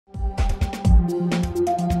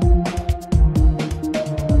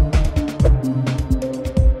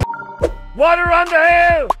Water on the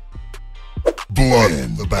hill! Blood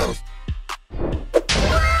in the battle.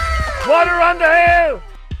 Water on the hill!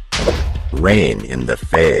 Rain in the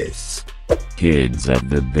face. Kids at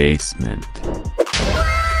the basement.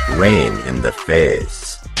 Rain in the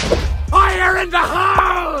face. Fire in the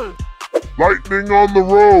hole! Lightning on the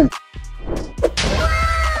road.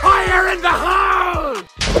 Fire in the hole!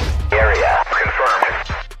 Area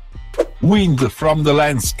confirmed. Wind from the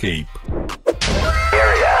landscape.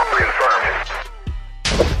 Area confirmed.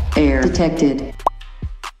 Air detected.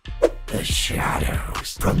 The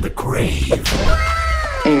shadows from the grave.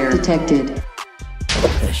 Air detected.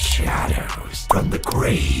 The shadows from the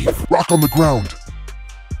grave. Rock on the ground.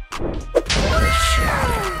 The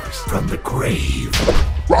shadows from the grave.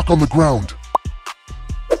 Rock on the ground.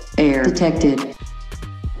 Air detected.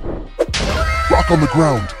 Rock on the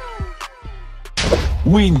ground.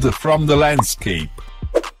 Wind from the landscape.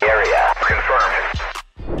 Area confirmed.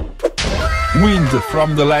 Wind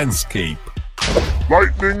from the landscape.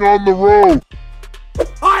 Lightning on the road.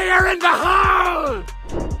 Fire in the hole!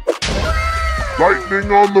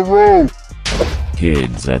 Lightning on the road.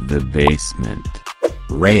 Kids at the basement.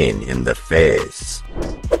 Rain in the face.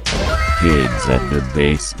 Kids at the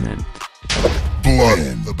basement. Blood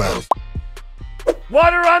in the battle.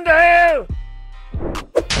 Water on the hill!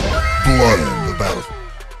 Blood in the battle.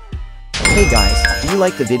 Hey guys, do you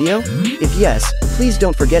like the video? If yes, please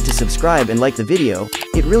don't forget to subscribe and like the video,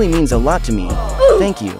 it really means a lot to me. Thank you.